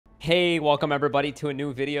Hey, welcome everybody to a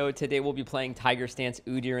new video. Today we'll be playing Tiger Stance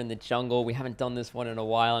Udyr in the jungle. We haven't done this one in a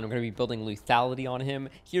while, and I'm going to be building lethality on him.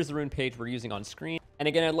 Here's the rune page we're using on screen. And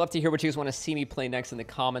again, I'd love to hear what you guys want to see me play next in the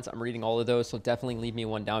comments. I'm reading all of those, so definitely leave me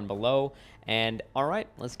one down below. And all right,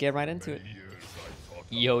 let's get right into it.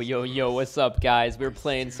 Yo, what's up, guys? We're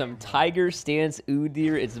playing some Tiger Stance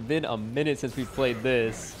Udyr. It's been a minute since we played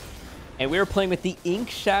this. And we were playing with the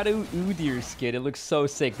Ink Shadow Udyr skin. It looks so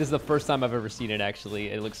sick. This is the first time I've ever seen it, actually.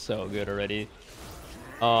 It looks so good already.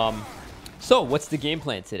 So, what's the game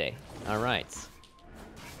plan today? All right.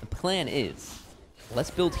 The plan is,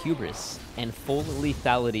 let's build Hubris and full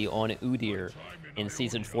lethality on Udyr in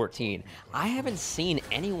Season 14. I haven't seen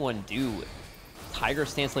anyone do Tiger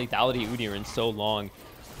Stance lethality Udyr in so long.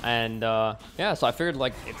 And, yeah, so I figured,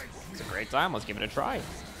 like, it's a great time. Let's give it a try.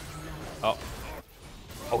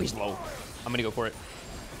 Oh, he's low. I'm gonna go for it.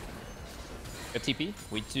 Got TP?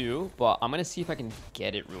 We do, but I'm gonna see if I can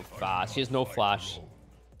get it real fast. She has no flash.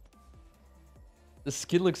 The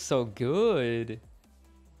skin looks so good.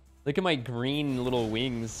 Look at my green little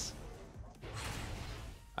wings.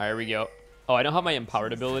 All right, here we go. Oh, I don't have my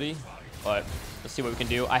empowered ability, but let's see what we can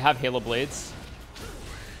do. I have Halo Blades.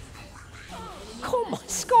 Come on,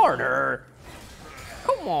 Skarner.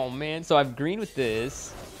 Come on, man. So I have green with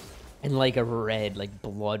this. And like a red, like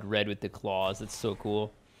blood red with the claws. That's so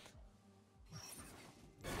cool.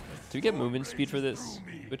 Do we get movement speed for this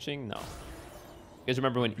switching? No. You guys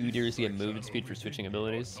remember when Udyr used to get movement speed for switching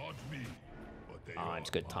abilities? Oh, it's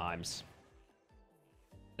good times.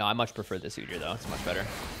 No, I much prefer this Udyr though. It's much better.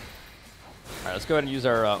 All right, let's go ahead and use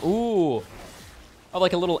our... ooh! I have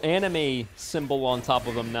like a little anime symbol on top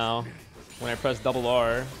of them now when I press double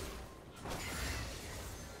R.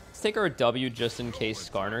 Take our W just in case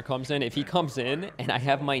Skarner comes in. If he comes in and I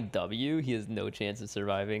have my W, he has no chance of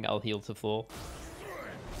surviving. I'll heal to full.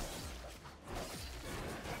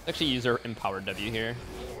 Let's actually use our empowered W here.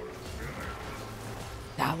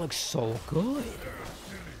 That looks so good.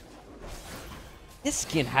 This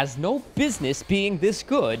skin has no business being this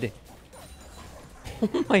good.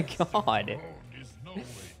 Oh my god.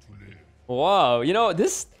 Wow, you know,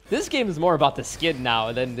 this game is more about the skin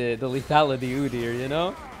now than the lethality Udyr, you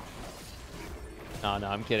know? No,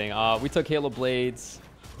 I'm kidding. We took Halo Blades.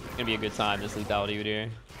 It's gonna be a good time, this lethality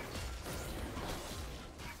Udyr.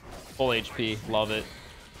 Full HP, love it.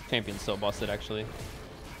 Champion's so busted, actually.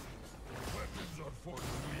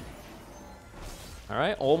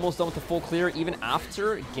 Alright, almost done with the full clear. Even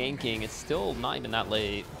after ganking, it's still not even that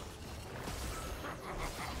late.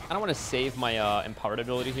 I don't want to save my empowered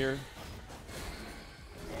ability here.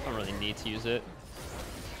 I don't really need to use it.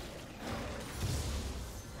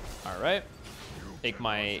 Alright. Take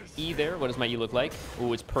my E there. What does my E look like?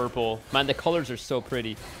 Ooh, it's purple. Man, the colors are so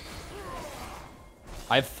pretty.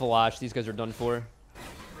 I have flash. These guys are done for.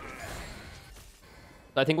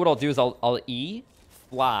 So I think what I'll do is I'll E,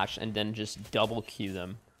 flash, and then just double Q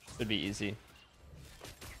them. Should be easy.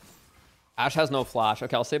 Ashe has no flash.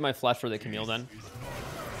 Okay, I'll save my flash for the Camille then.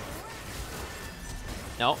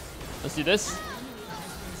 No. Let's do this.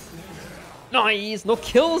 Nice! No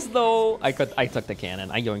kills, though! I took the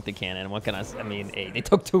cannon. I yoinked the cannon. What can I mean, hey, they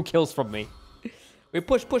took 2 kills from me. Wait,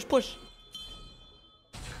 push.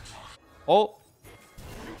 Oh.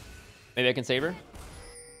 Maybe I can save her?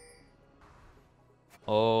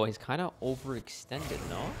 Oh, he's kind of overextended,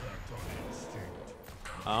 no?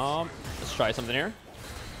 Let's try something here.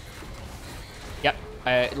 Yep.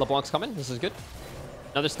 LeBlanc's coming. This is good.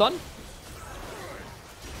 Another stun.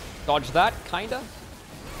 Dodge that, kinda.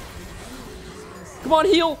 Come on,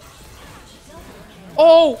 heal!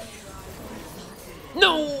 Oh!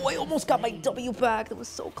 No! I almost got my W back. That was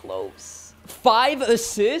so close. 5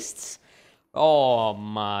 assists? Oh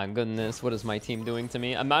my goodness. What is my team doing to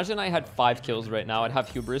me? Imagine I had 5 kills right now. I'd have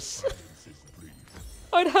hubris.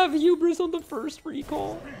 I'd have hubris on the first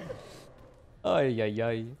recall.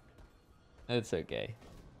 Ay. It's okay.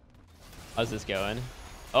 How's this going?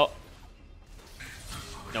 Oh.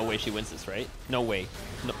 No way she wins this, right? No way.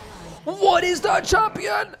 No. What is that,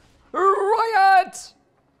 champion? Riot!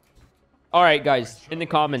 All right, guys, in the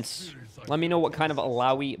comments, let me know what kind of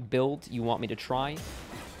Alawi build you want me to try,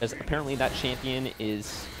 as apparently that champion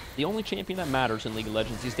is the only champion that matters in League of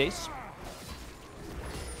Legends these days.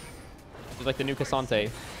 It's like the new Cassante.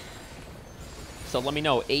 So let me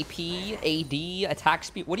know, AP, AD, attack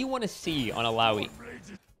speed. What do you want to see on Alawi?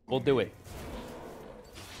 We'll do it.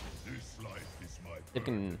 It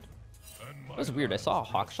can... That was weird. I saw a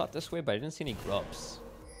hawk shot this way, but I didn't see any grubs.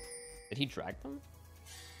 Did he drag them?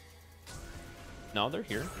 No, they're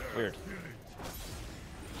here. Weird.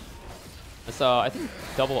 I think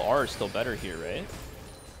double R is still better here, right?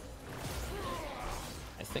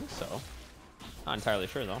 I think so. Not entirely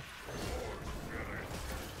sure, though.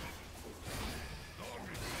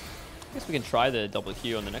 I guess we can try the double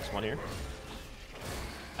Q on the next one here.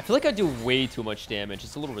 I feel like I do way too much damage.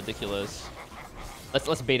 It's a little ridiculous.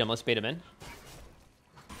 Let's bait him. Let's bait him in.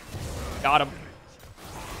 Got him.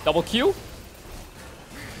 Double Q.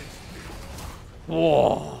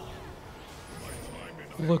 Whoa.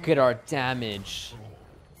 Look at our damage.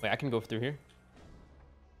 Wait, I can go through here.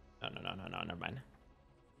 No, never mind.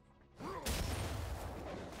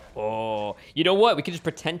 Oh, you know what? We can just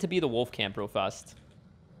pretend to be the wolf camp real fast.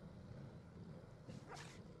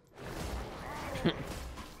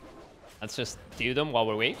 Let's just do them while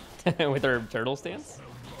we wait with our turtle stance.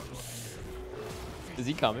 Is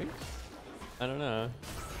he coming? I don't know.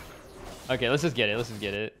 Okay, let's just get it. Let's just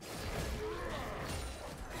get it.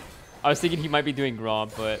 I was thinking he might be doing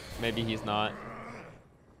Gromp, but maybe he's not.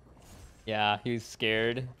 Yeah, he's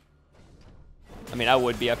scared. I mean, I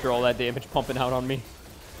would be after all that damage pumping out on me.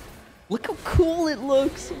 Look how cool it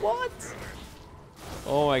looks. What?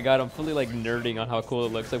 Oh my god, I'm fully like nerding on how cool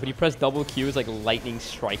it looks. Like when you press double Q, it's like lightning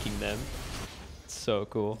striking them. It's so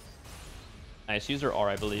cool. Nice, use her R,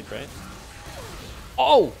 I believe, right?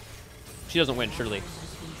 Oh! She doesn't win, surely.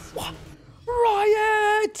 What?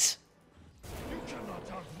 Riot!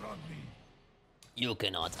 You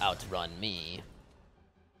cannot outrun me.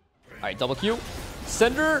 Alright, double Q.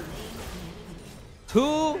 Send her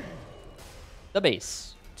to the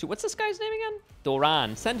base. To what's this guy's name again?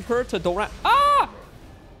 Doran. Send her to Doran. Ah!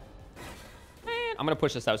 Man, I'm gonna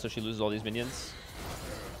push this out so she loses all these minions.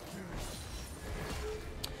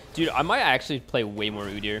 Dude, I might actually play way more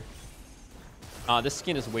Udyr. This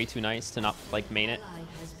skin is way too nice to not like main it.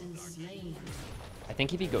 I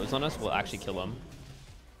think if he goes on us, we'll actually kill him.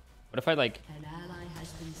 What if I like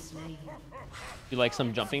do like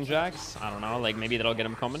some jumping jacks? I don't know, like maybe that'll get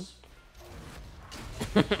him coming.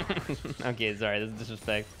 Okay, sorry, this is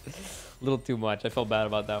disrespect. A little too much. I felt bad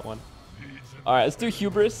about that one. All right, let's do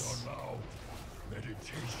Hubris.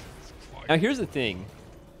 Now here's the thing.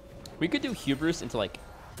 We could do Hubris into like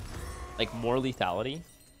more lethality.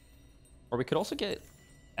 Or we could also get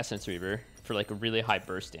Essence Reaver for like a really high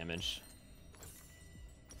burst damage.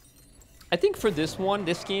 I think for this one,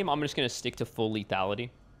 this game, I'm just going to stick to full lethality.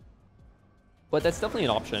 But that's definitely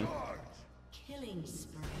an option.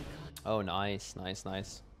 Oh, nice, nice,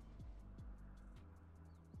 nice.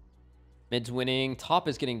 Mid's winning. Top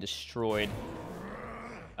is getting destroyed.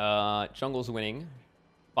 Jungle's winning.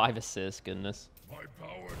 5 assists, goodness.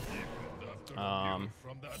 Oh.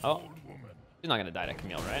 She's not going to die to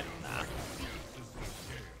Camille, right? Nah.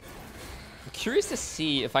 I'm curious to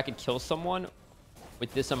see if I could kill someone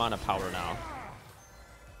with this amount of power now.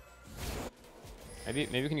 Maybe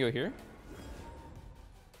we can go here.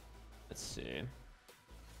 Let's see.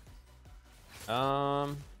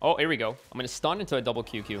 Oh, here we go. I'm gonna stun into a double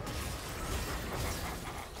QQ.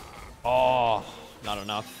 Oh, not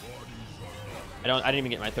enough. I didn't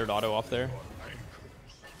even get my third auto off there.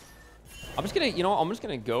 I'm just gonna, you know, I'm just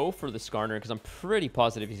gonna go for the Skarner because I'm pretty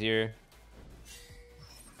positive he's here.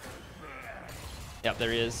 Yep,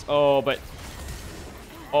 there he is. Oh, but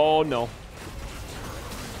oh no.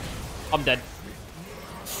 I'm dead.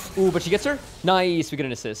 Ooh, but she gets her. Nice, we get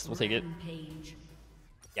an assist. We'll take it.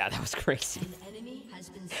 Yeah, that was crazy.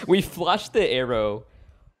 We flushed the arrow,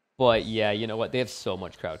 but yeah, you know what? They have so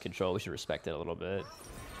much crowd control. We should respect it a little bit.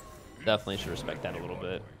 Definitely should respect that a little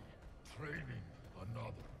bit.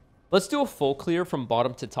 Let's do a full clear from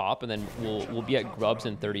bottom to top, and then we'll be at grubs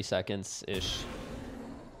in 30 seconds ish.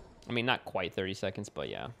 I mean, not quite 30 seconds, but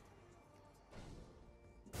yeah.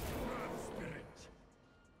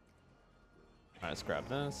 All right, let's grab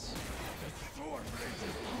this.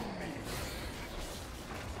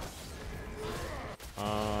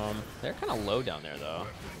 They're kind of low down there, though.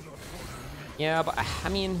 Yeah, but I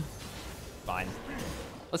mean, fine.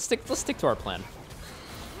 Let's stick to our plan.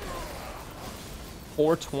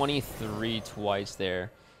 423 twice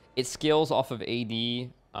there. It scales off of AD.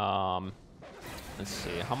 Let's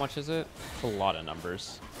see, how much is it? It's a lot of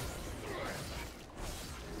numbers.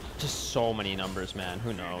 Just so many numbers, man.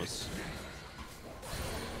 Who knows?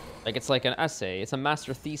 Like, it's like an essay. It's a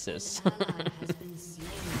master thesis.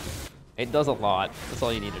 It does a lot. That's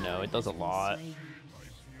all you need to know. It does a lot.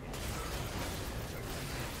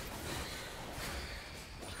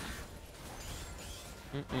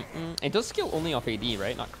 It does scale only off AD,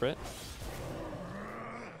 right? Not crit?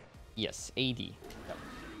 Yes, AD. Yep.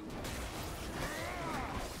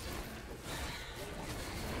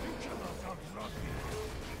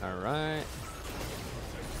 All right.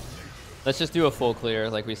 Let's just do a full clear,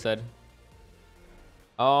 like we said.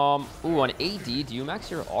 Ooh, on AD, do you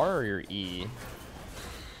max your R or your E?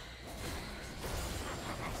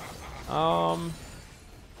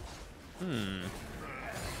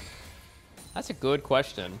 That's a good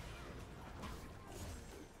question.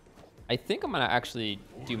 I think I'm gonna actually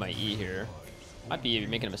do my E here. Might be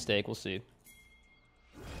making a mistake. We'll see.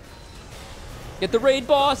 Get the raid,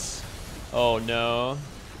 boss! Oh, no.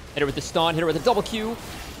 Hit her with the stun. Hit her with a double Q.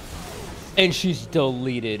 And she's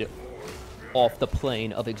deleted off the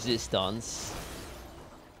plane of existence.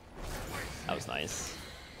 That was nice.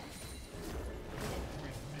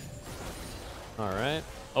 All right.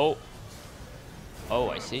 Oh. Oh,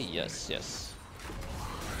 I see. Yes, yes.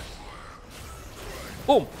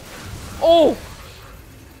 Boom. Oh!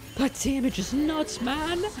 That damage is nuts,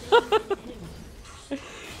 man.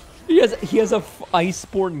 He has a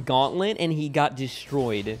Iceborne Gauntlet, and he got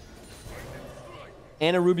destroyed.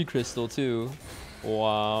 And a Ruby Crystal, too.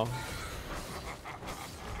 Wow.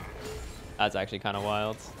 That's actually kind of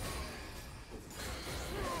wild.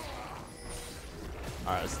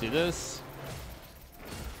 Alright, let's do this.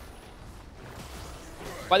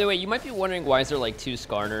 By the way, you might be wondering why is there like 2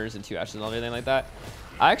 Skarners and 2 Ashes and everything like that.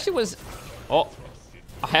 I actually was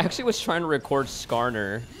trying to record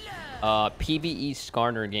Skarner, PvE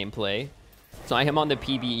Skarner gameplay. So I am on the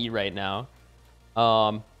PvE right now.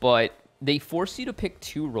 But they force you to pick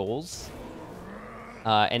 2 roles.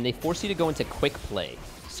 And they force you to go into quick play.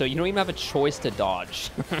 So you don't even have a choice to dodge.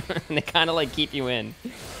 And they kind of like keep you in.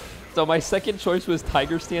 So my second choice was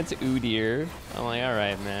Tiger Stance Udyr. I'm like, all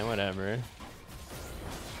right, man, whatever.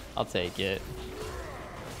 I'll take it.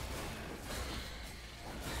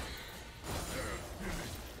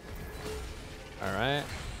 All right.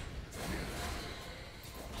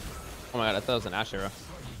 Oh my god, I thought it was an Ash arrow.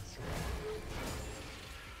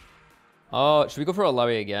 Oh, should we go for a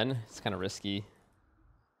Lewy again? It's kind of risky.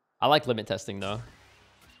 I like limit testing though.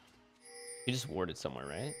 You just warded somewhere,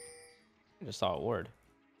 right? I just saw a ward.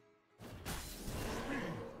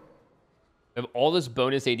 We have all this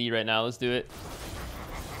bonus AD right now. Let's do it.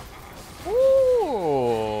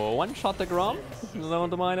 Ooh, one shot the Grom.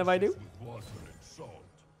 Don't mind if I do.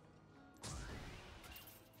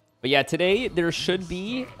 But yeah, today there should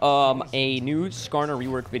be a new Skarner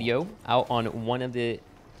rework video out on one of the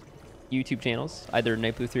YouTube channels, either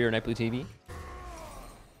NightblueTeam or NightblueTV.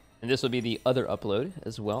 And this will be the other upload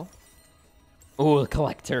as well. Oh,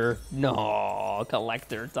 collector. No,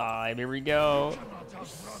 collector time. Here we go.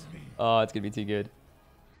 Oh, it's going to be too good.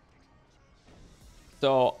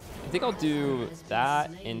 So, I think I'll do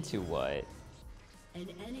that into what?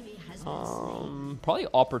 Probably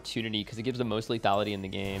opportunity, because it gives the most lethality in the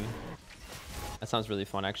game. That sounds really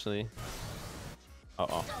fun, actually.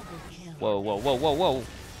 Uh-oh. Whoa, whoa, whoa, whoa, whoa.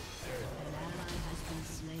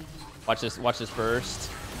 Watch this burst.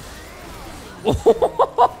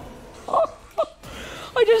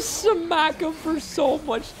 I just smack him for so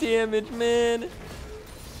much damage, man.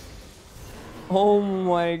 Oh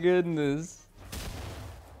my goodness.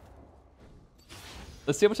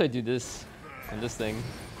 Let's see how much I do this on this thing.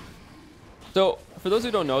 So, for those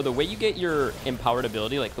who don't know, the way you get your empowered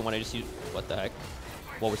ability, like the one I just used... What the heck?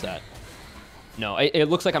 What was that? No, it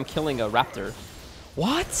looks like I'm killing a raptor.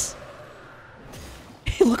 What?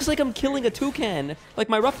 It looks like I'm killing a toucan. Like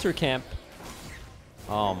my raptor camp.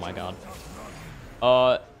 Oh my god.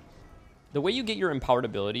 The way you get your empowered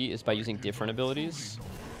ability is by using different abilities.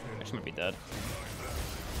 I just might be dead.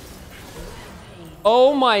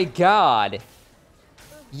 Oh my god.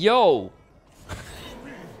 Yo.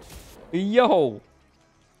 Yo.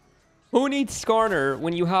 Who needs Skarner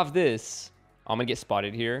when you have this? I'm gonna get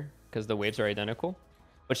spotted here because the waves are identical.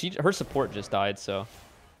 But her support just died, so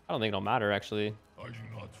I don't think it'll matter actually.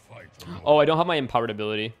 Oh, I don't have my empowered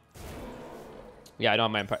ability. Yeah, I don't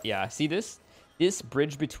have my empowered. Yeah, see this? This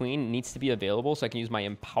bridge between needs to be available so I can use my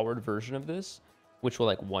empowered version of this, which will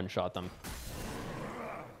like one-shot them.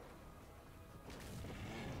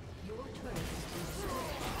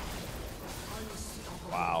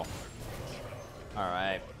 Wow. All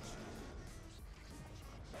right.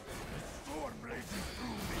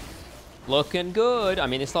 Looking good. I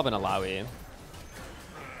mean, they still have an Lewy.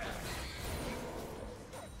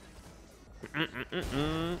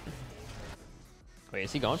 Wait,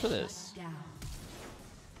 is he going for this?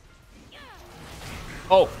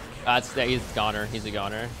 Oh, he's a goner. He's a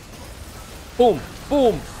goner. Boom,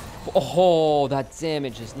 boom. Oh, that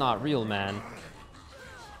damage is not real, man.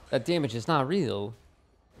 That damage is not real.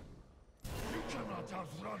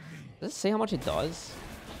 Does it say how much it does?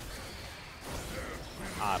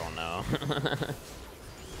 I don't know.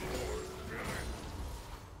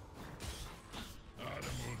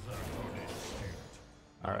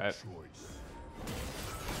 All right.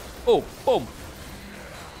 Oh, boom.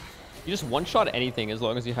 You just one-shot anything as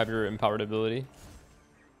long as you have your empowered ability.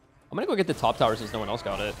 I'm gonna go get the top tower since no one else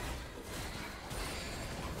got it.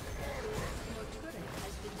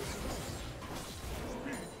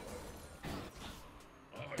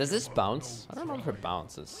 Does this bounce? I don't know if it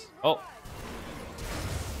bounces. Oh.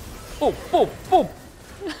 Boom, boom, boom.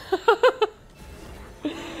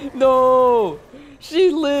 No. She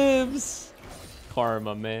lives.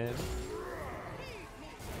 Karma, man.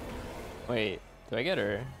 Wait, do I get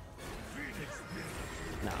her?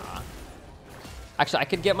 Nah. Actually, I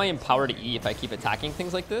could get my empowered E if I keep attacking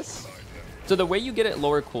things like this. So the way you get it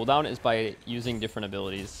lower cooldown is by using different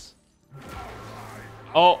abilities.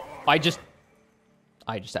 Oh, I just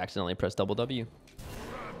accidentally pressed double W.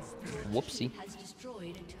 Whoopsie.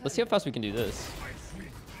 Let's see how fast we can do this.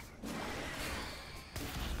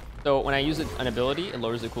 So when I use an ability, it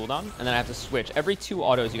lowers the cooldown, and then I have to switch. Every 2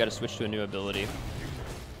 autos, you got to switch to a new ability.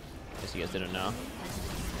 Guess you guys didn't know.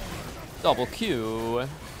 Double Q.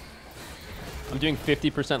 I'm doing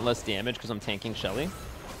 50% less damage because I'm tanking Shelly,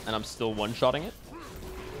 and I'm still one-shotting it.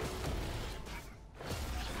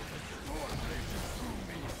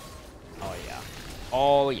 Oh, yeah.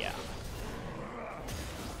 Oh, yeah.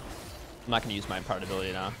 I'm not going to use my empowered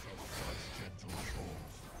ability now.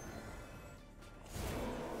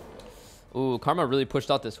 Ooh, Karma really pushed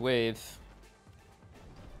out this wave.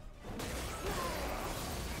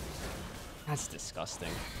 That's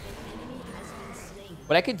disgusting.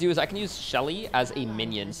 What I could do is I can use Shelly as a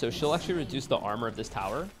minion, so she'll actually reduce the armor of this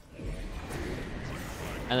tower.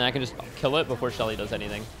 And then I can just kill it before Shelly does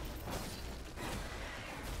anything.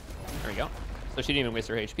 There we go. So she didn't even waste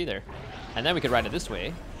her HP there. And then we could ride it this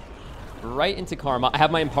way. Right into Karma. I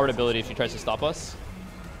have my empowered ability if she tries to stop us.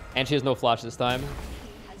 And she has no flash this time.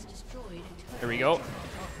 Here we go.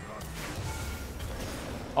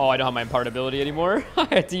 Oh, I don't have my empowered ability anymore. I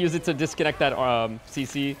had to use it to disconnect that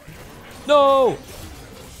CC. No!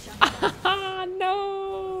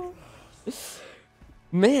 No!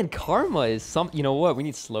 Man, Karma is some... You know what? We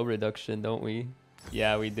need slow reduction, don't we?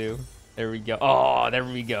 Yeah, we do. There we go. Oh, there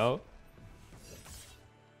we go.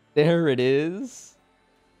 There it is.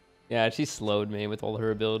 Yeah, she slowed me with all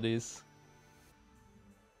her abilities.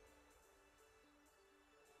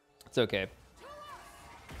 It's okay.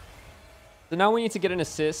 So now we need to get an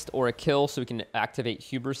assist or a kill so we can activate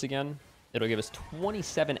Hubris again. It'll give us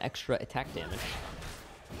 27 extra attack damage.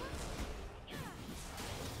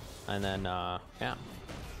 And then, yeah.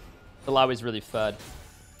 Alawi's really fed.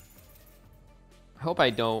 I hope I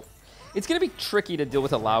don't. It's going to be tricky to deal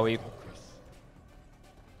with Alawi.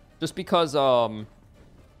 Just because,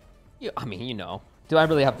 yeah, I mean, you know. Do I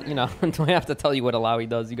really have to, you know, do I have to tell you what Alawi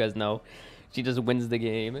does? You guys know. She just wins the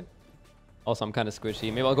game. Also, I'm kind of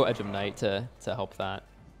squishy. Maybe I'll go Edge of Night to help that.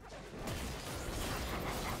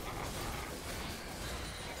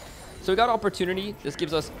 So we got opportunity. This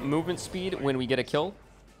gives us movement speed when we get a kill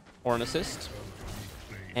or an assist.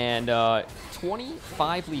 And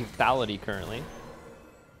 25 lethality currently.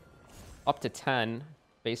 Up to 10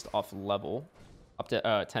 based off level. Up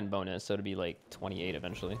to 10 bonus, so it'll be like 28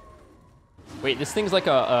 eventually. Wait, this thing's like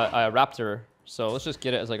a raptor. So let's just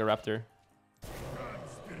get it as like a raptor.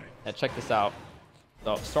 Yeah, check this out.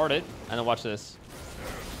 So start it, and then watch this.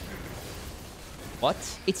 What?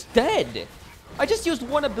 It's dead! I just used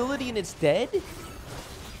one ability and it's dead?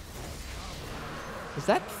 Is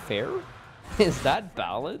that fair? Is that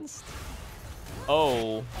balanced?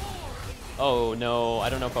 Oh. Oh, no.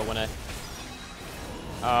 I don't know if I want to...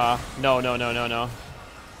 No. No.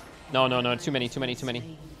 Too many.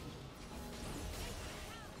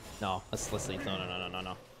 No, let's leave.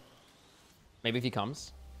 No. Maybe if he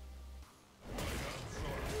comes.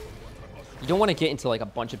 You don't want to get into like a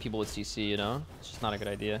bunch of people with CC, you know? It's just not a good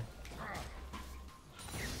idea.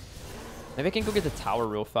 Maybe I can go get the tower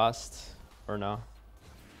real fast. Or no.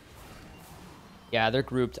 Yeah, they're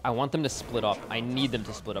grouped. I want them to split up. I need them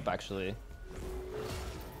to split up, actually.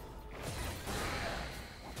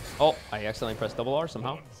 Oh, I accidentally pressed double R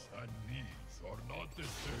somehow.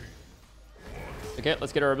 Okay,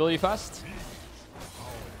 let's get our ability fast.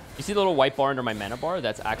 You see the little white bar under my mana bar?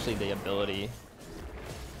 That's actually the ability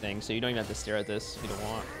thing, so you don't even have to stare at this if you don't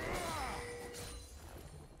want.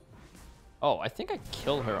 Oh, I think I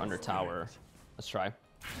kill her under tower. Let's try.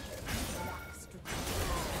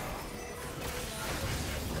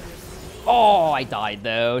 Oh, I died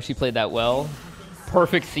though. She played that well.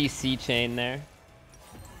 Perfect CC chain there.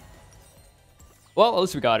 Well, at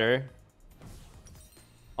least we got her.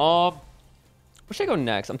 Where should I go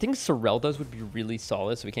next? I'm thinking Sorelda's would be really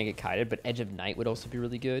solid so we can't get kited, but Edge of Night would also be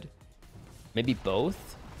really good. Maybe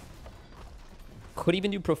both. Could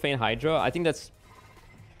even do Profane Hydra. I think that's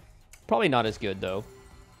probably not as good though.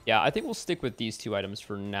 Yeah, I think we'll stick with these two items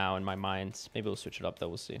for now in my mind. Maybe we'll switch it up though.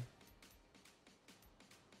 We'll see.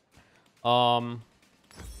 Yeah,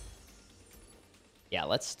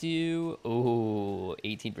 let's do... Ooh,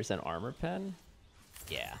 18% armor pen.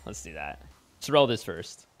 Yeah, let's do that. Let's roll this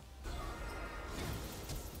first.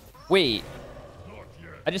 Wait.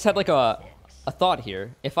 I just had like a thought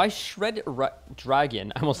here. If I shred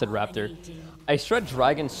dragon... I almost said raptor. I shred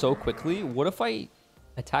dragon so quickly, what if I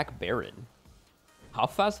attack Baron? How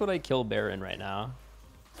fast would I kill Baron right now?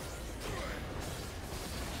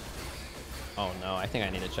 Oh no, I think I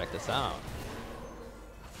need to check this out.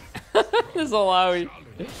 This is Alawi.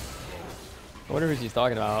 I wonder who she's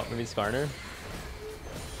talking about. Maybe Skarner?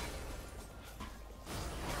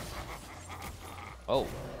 Oh,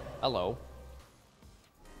 hello.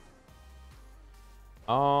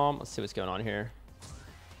 Let's see what's going on here.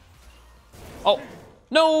 Oh,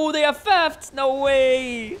 no, they have theft. No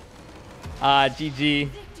way. GG.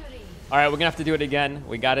 All right, we're gonna have to do it again.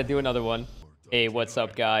 We gotta do another one. Hey, what's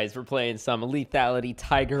up, guys? We're playing some Lethality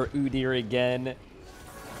Udyr again.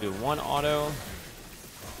 Do one auto.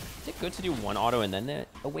 Is it good to do one auto and then it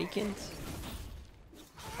awakens?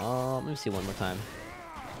 Let me see one more time.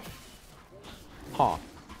 Huh. I'm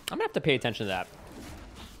gonna have to pay attention to that.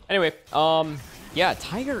 Anyway, yeah,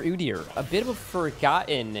 Udyr, a bit of a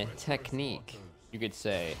forgotten technique, you could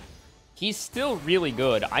say. He's still really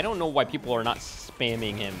good. I don't know why people are not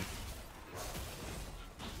spamming him.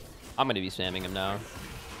 I'm gonna be spamming him now.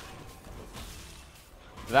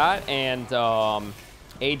 That and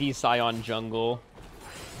AD Scion Jungle.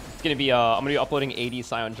 It's gonna be I'm gonna be uploading AD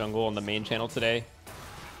Scion Jungle on the main channel today.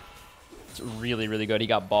 It's really, really good. He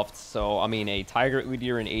got buffed, so I mean a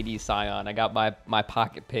Udyr and AD Scion. I got my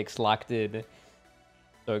pocket picks locked in.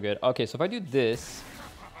 So good. Okay, so if I do this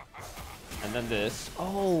and then this.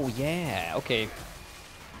 Oh yeah, okay.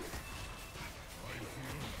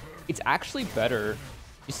 It's actually better.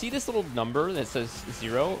 You see this little number that says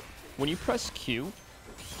 0? When you press Q, I'm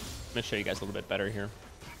gonna show you guys a little bit better here.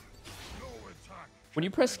 When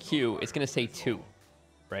you press Q, it's gonna say 2,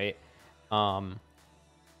 right?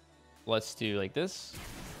 Let's do like this.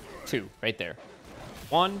 2, right there.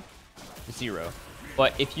 1, 0.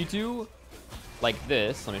 But if you do like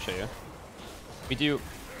this, let me show you. We do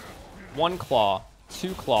 1 claw,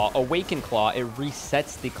 2 claw, awaken claw, it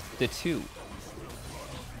resets the 2.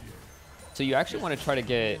 So you actually want to try to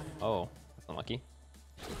get... Oh, that's unlucky.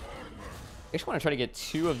 You actually want to try to get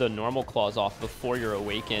 2 of the normal claws off before you're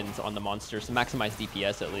awakened on the monsters to maximize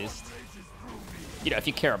DPS at least. You know, if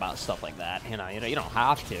you care about stuff like that, you know, you don't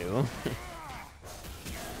have to.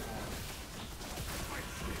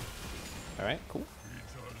 All right, cool.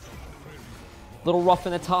 Little rough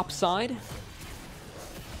in the top side.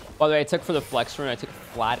 By the way, I took for the flex rune, I took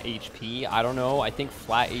flat HP. I don't know. I think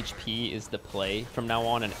flat HP is the play from now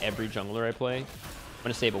on in every jungler I play. I'm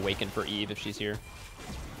going to save Awaken for Eve if she's here.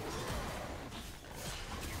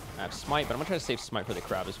 I have Smite, but I'm going to try to save Smite for the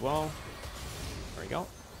crab as well. There we go.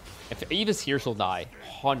 If Eve is here, she'll die.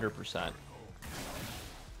 100%.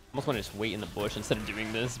 Almost want to just wait in the bush instead of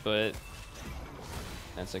doing this, but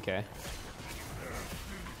that's okay.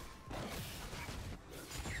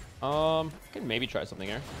 Can maybe try something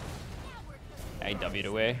here. I W'd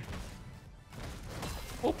away.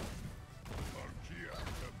 Oh.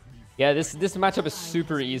 Yeah, this matchup is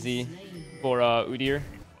super easy for Udyr.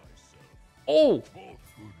 Oh!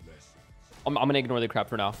 I'm gonna ignore the crap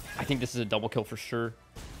for now. I think this is a double kill for sure.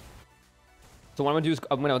 So what I'm gonna do is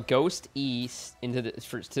I'm gonna Ghost East into the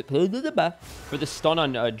for the stun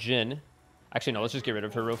on Jhin. Actually, no, let's just get rid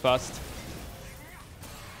of her real fast.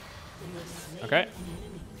 Okay.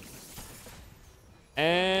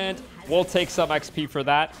 And we'll take some XP for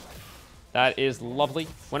that. That is lovely.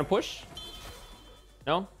 Want to push?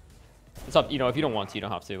 No? It's up. You know, if you don't want to, you don't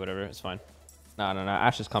have to. Whatever. It's fine. No.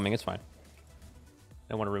 Ashe is coming. It's fine. I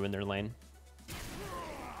don't want to ruin their lane.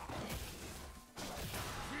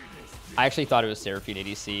 I actually thought it was Seraphine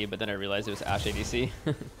ADC, but then I realized it was Ashe ADC.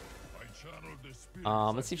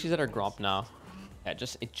 Let's see if she's at her Gromp now. Yeah,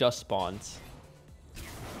 it just spawned.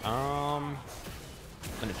 I'm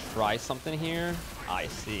gonna try something here. I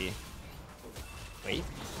see. Wait.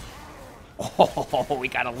 Oh, we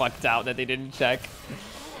kind of lucked out that they didn't check.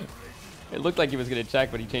 It looked like he was gonna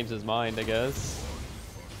check, but he changed his mind, I guess.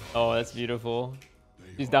 Oh, that's beautiful.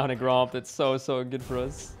 She's down at Gromp. That's so good for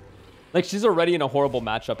us. Like, she's already in a horrible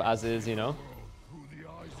matchup as is, you know?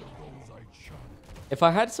 If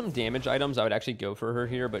I had some damage items, I would actually go for her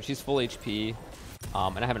here, but she's full HP.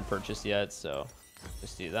 And I haven't purchased yet, so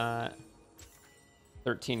just do that.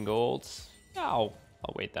 13 golds. Yeah, I'll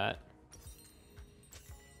wait that.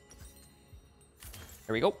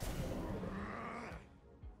 Here we go.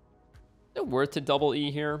 Is it worth to double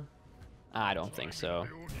E here? I don't think so.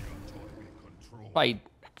 Probably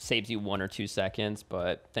saves you 1 or 2 seconds,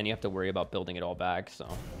 but then you have to worry about building it all back, so.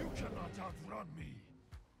 You cannot outrun me.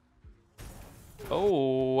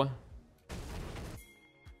 Oh.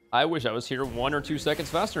 I wish I was here 1 or 2 seconds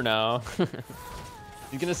faster now.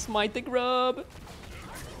 He's gonna smite the grub.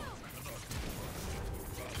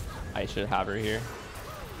 I should have her here.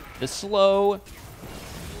 The slow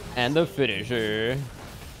and the finisher.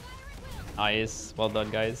 Nice. Well done,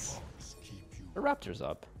 guys. The raptor's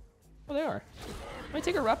up. Oh, they are. Let me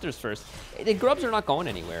take her raptors first. The grubs are not going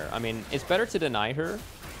anywhere. I mean, it's better to deny her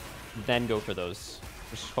than go for those.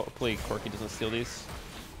 Just hopefully Corki doesn't steal these.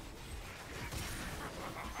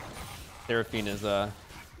 Seraphine is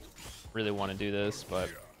really want to do this, but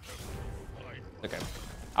okay.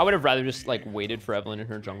 I would have rather just like waited for Evelyn in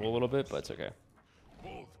her jungle a little bit, but it's okay.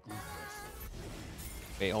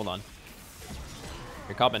 Wait, hold on.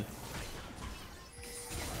 You're coming.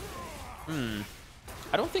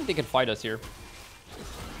 I don't think they can fight us here.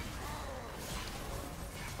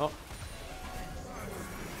 Oh.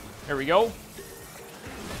 There we go.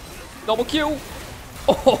 Double Q.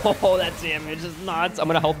 Oh, that damage is nuts. I'm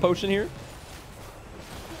gonna health potion here.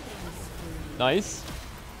 Nice.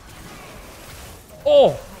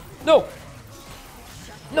 Oh, no.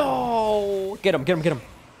 No. Get him, get him, get him.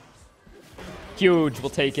 Huge. We'll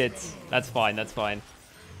take it. That's fine. That's fine.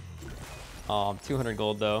 200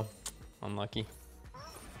 gold, though. Unlucky.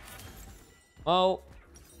 Well,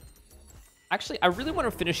 actually, I really want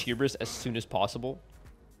to finish Hubris as soon as possible.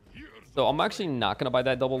 So I'm actually not going to buy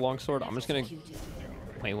that double longsword. I'm just going to...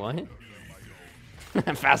 Wait, what?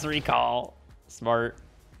 Fast recall. Smart.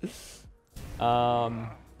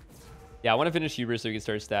 Yeah, I want to finish Hubris so we can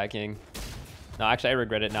start stacking. No, actually, I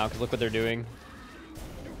regret it now because look what they're doing.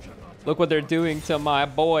 Look what they're doing to my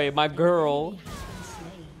boy, my girl.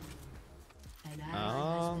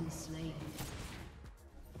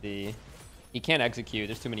 He can't execute.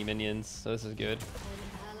 There's too many minions, so this is good.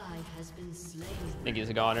 I think he's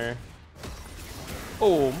a goner.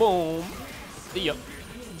 Oh, boom. See ya.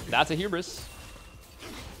 That's a hubris.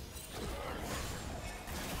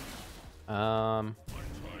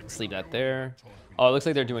 Let's leave that there. Oh, it looks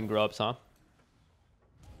like they're doing grubs, huh?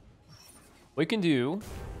 We can do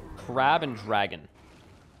crab and dragon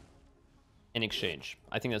in exchange.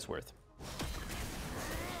 I think that's worth.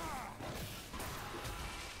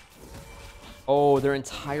 Oh, their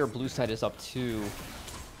entire blue side is up too.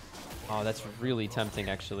 Oh, that's really tempting,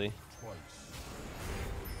 actually.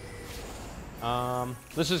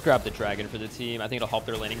 Let's just grab the dragon for the team. I think it'll help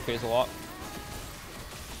their laning phase a lot.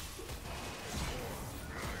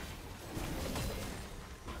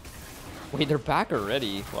 Wait, they're back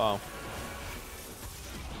already. Wow.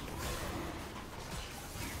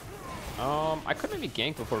 I could maybe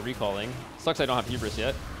gank before recalling. Sucks I don't have hubris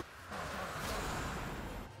yet.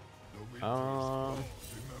 Oh,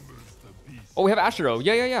 we have Ashero.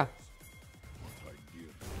 Yeah, yeah, yeah.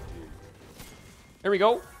 There we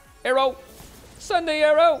go. Arrow. Sunday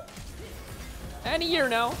arrow. And a year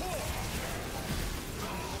now.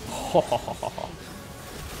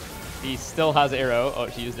 He still has arrow. Oh,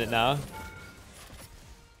 she used it now.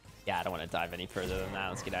 Yeah, I don't want to dive any further than that.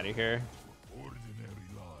 Let's get out of here.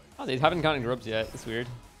 Oh, they haven't gotten grubs yet. It's weird.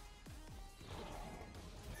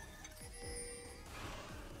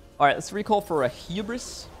 All right, let's recall for a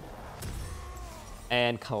hubris.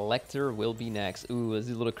 And collector will be next. Ooh, let's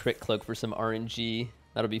do a little crit cloak for some RNG.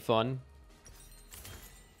 That'll be fun.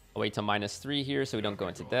 I'll wait till -3 here so we don't go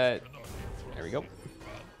into debt. There we go.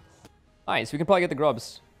 Nice, we can probably get the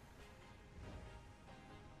grubs.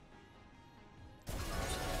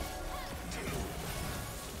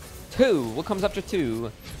 Two. What comes after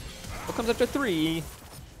 2? What comes after 3?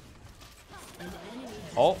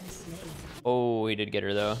 Oh. Oh, he did get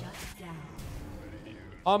her, though.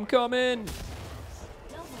 I'm coming.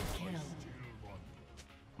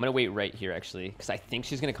 I'm going to wait right here, actually, because I think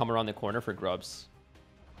she's going to come around the corner for grubs.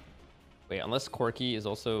 Wait, unless Corki is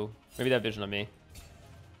also... Maybe they have vision on me.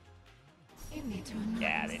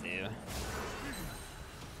 Yeah, they do.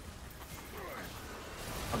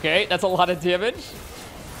 Okay, that's a lot of damage.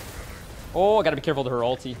 Oh, I got to be careful to her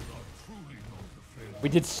ulti. We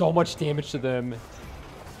did so much damage to them.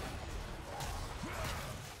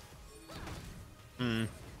 I'm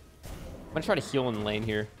gonna try to heal in the lane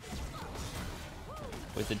here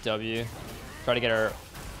with the W. Try to get our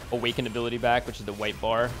awakened ability back, which is the white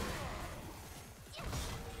bar.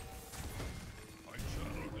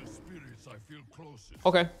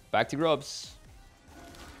 Okay, back to grubs.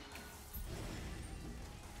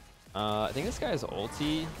 I think this guy has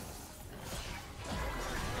ulti.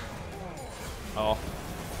 Oh.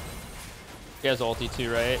 He has ulti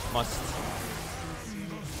too, right? Must.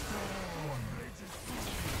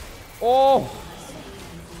 Oh.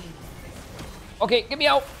 Okay, get me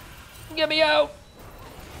out. Get me out.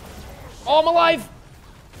 Oh, I'm alive.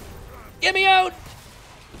 Get me out.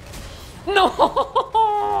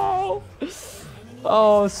 No.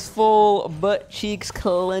 Oh, it's full butt cheeks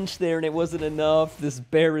clenched there, and it wasn't enough. This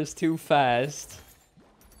bear is too fast.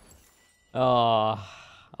 Oh,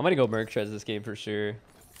 I'm gonna go Merc Treads this game for sure. They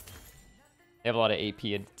have a lot of AP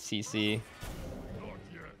and CC.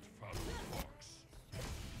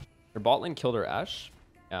 Their bot lane killed her Ashe?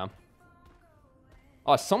 Yeah.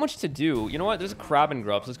 Oh, so much to do. You know what? There's a crab and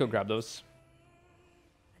grubs. Let's go grab those.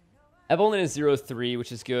 Evelyn is 0-3,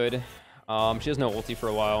 which is good. She has no ulti for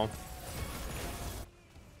a while.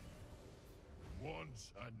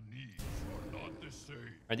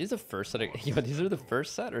 Are these the first set? Yeah, these are the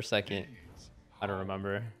first set or second? I don't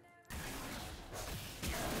remember.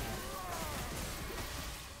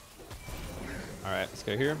 All right, let's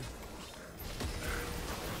go here.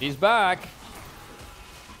 He's back.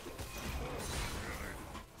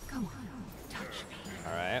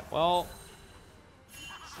 All right, well,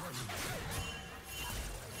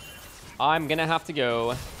 I'm gonna have to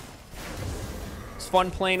go. It's fun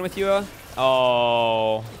playing with you.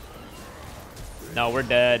 Oh. No, we're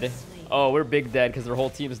dead. Oh, we're big dead because their whole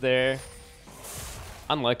team's there.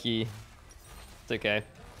 Unlucky. It's okay.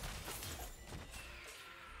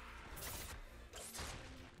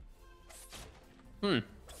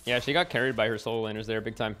 Yeah, she got carried by her solo laners there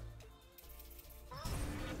big time. How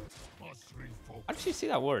did she see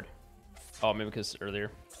that ward? Oh, maybe because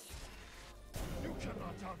earlier.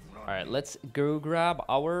 Alright, let's go grab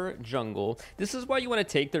our jungle. This is why you want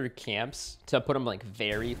to take their camps to put them like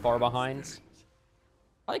very far behind.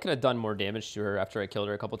 I could have done more damage to her after I killed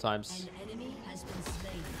her a couple times.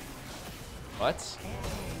 What?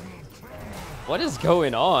 What is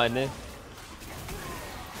going on?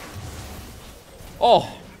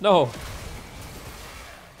 Oh, no.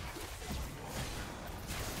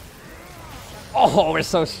 Oh, we're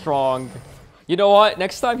so strong. You know what?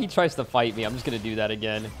 Next time he tries to fight me, I'm just going to do that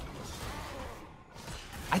again.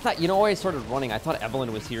 I thought, you know why I started running? I thought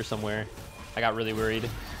Evelyn was here somewhere. I got really worried.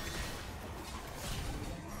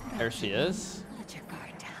 There she is.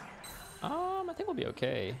 I think we'll be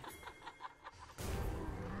okay.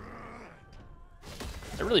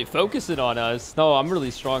 They're really focusing on us. No, I'm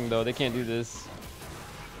really strong though. They can't do this.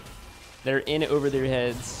 They're in over their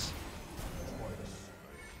heads.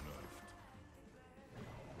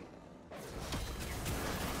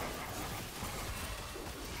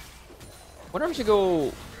 Why don't you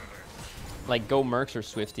go, like, go Mercs or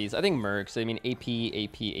Swifties? I think Mercs. I mean, AP,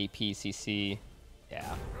 CC.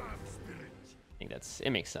 Yeah. I think it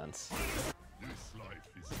makes sense.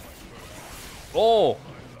 Oh,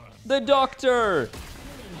 the doctor.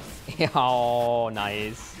 Oh,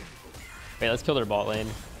 nice. Wait, let's kill their bot lane.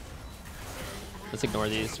 Let's ignore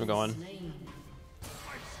these. We're going.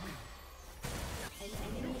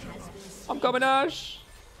 I'm coming, Ashe.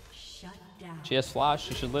 She has flash.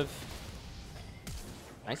 She should live.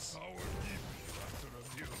 Nice.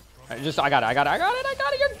 I got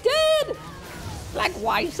it. You're dead. Like,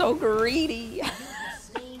 why so greedy?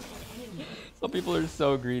 Some people are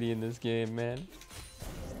so greedy in this game, man.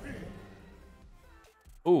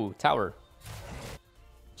 Ooh, tower.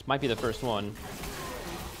 This might be the first one.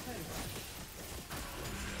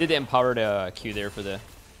 Did the empowered Q there for the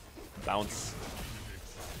bounce.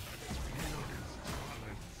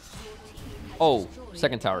 Oh,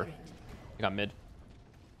 second tower. I got mid.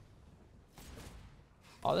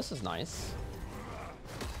 Oh, this is nice.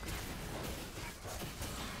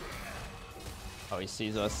 Oh, he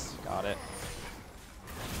sees us. Got it.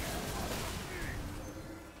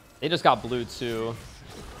 They just got blue too.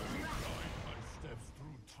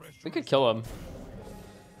 We could kill him.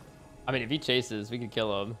 I mean, if he chases, we could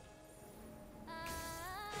kill him.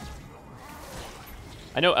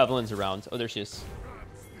 I know Evelyn's around. Oh, there she is.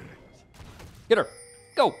 Get her.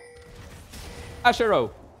 Go. Ashe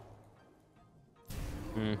arrow.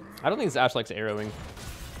 I don't think this Ashe likes arrowing.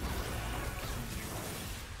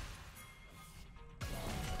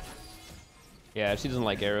 Yeah, she doesn't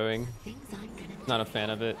like arrowing. Not a fan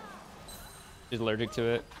of it. She's allergic to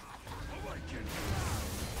it.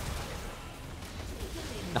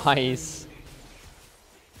 Nice.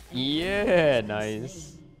 Yeah,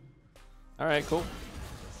 nice. All right, cool.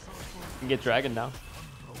 We can get dragon now.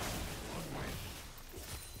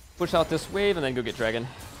 Push out this wave and then go get dragon.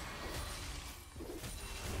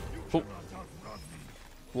 Cool.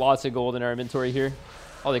 Lots of gold in our inventory here.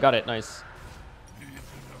 Oh, they got it. Nice.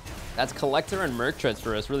 That's collector and merc treads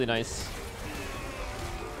for us. Really nice.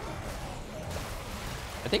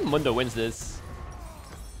 I think Mundo wins this.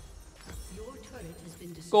 Your turret has been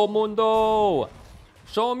Go Mundo!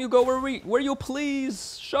 Show him you go where you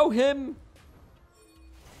please! Show him!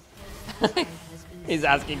 He's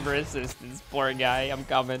asking for assistance, poor guy. I'm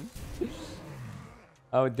coming.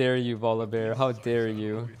 How dare you, Volibear? How dare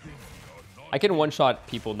you? I can one-shot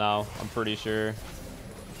people now, I'm pretty sure.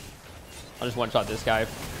 I'll just one-shot this guy.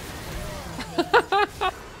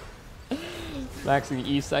 Maxing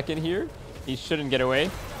E second here. He shouldn't get away.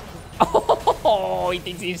 Oh, he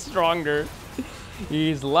thinks he's stronger.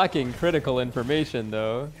 He's lacking critical information,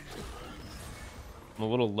 though. I'm a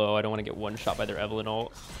little low. I don't want to get one-shot by their Evelyn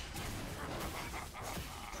ult.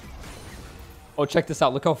 Oh, check this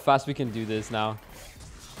out. Look how fast we can do this now.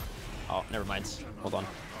 Oh, never mind. Hold on.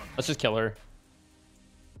 Let's just kill her.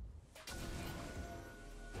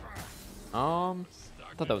 I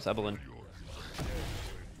thought that was Evelyn.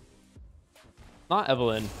 Not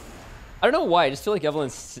Evelyn. I don't know why. I just feel like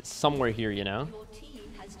Evelyn's somewhere here, you know?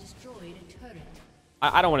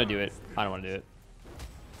 I don't want to do it. I don't want to do it.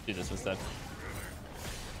 Do this instead.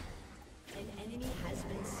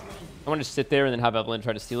 I want to just sit there and then have Evelyn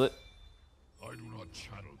try to steal it. I do not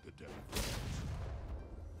channel the devil.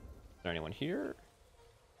 Is there anyone here?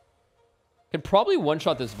 Could probably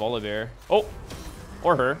one-shot this Volibear. Oh!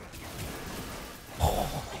 Or her.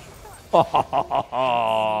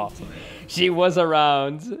 She was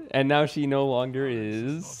around, and now she no longer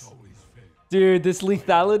is. Dude, this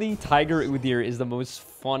Lethality Tiger Udyr is the most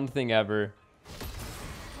fun thing ever.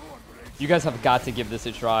 You guys have got to give this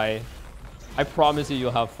a try. I promise you,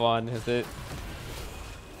 you'll have fun with it.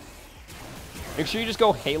 Make sure you just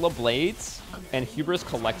go Halo Blades and Hubris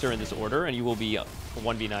Collector in this order, and you will be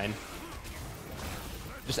 1v9.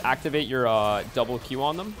 Just activate your double Q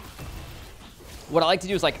on them. What I like to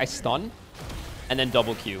do is like I stun and then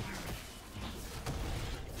double Q.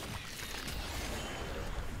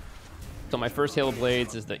 So my first Halo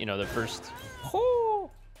Blades is the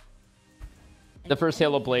first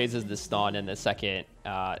Halo Blades is the stun, and the second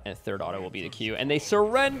and third auto will be the Q. And they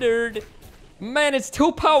surrendered. Man, it's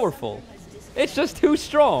too powerful. It's just too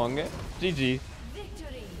strong. GG.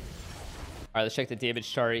 All right, let's check the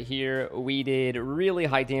damage chart here. We did really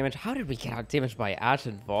high damage. How did we get out damaged by Ashe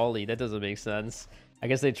and Volley? That doesn't make sense. I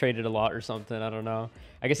guess they traded a lot or something. I don't know.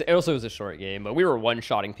 I guess it also was a short game, but we were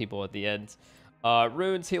one-shotting people at the end.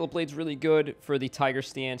 Runes, Halo Blade's really good for the Tiger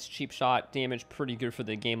Stance. Cheap shot, damage pretty good for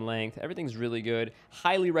the game length. Everything's really good.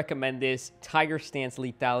 Highly recommend this. Tiger Stance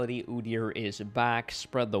Lethality Udyr is back.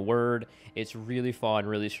 Spread the word. It's really fun,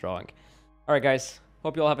 really strong. All right, guys.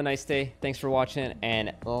 Hope you all have a nice day. Thanks for watching,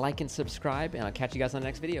 and like and subscribe, and I'll catch you guys on the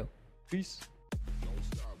next video. Peace.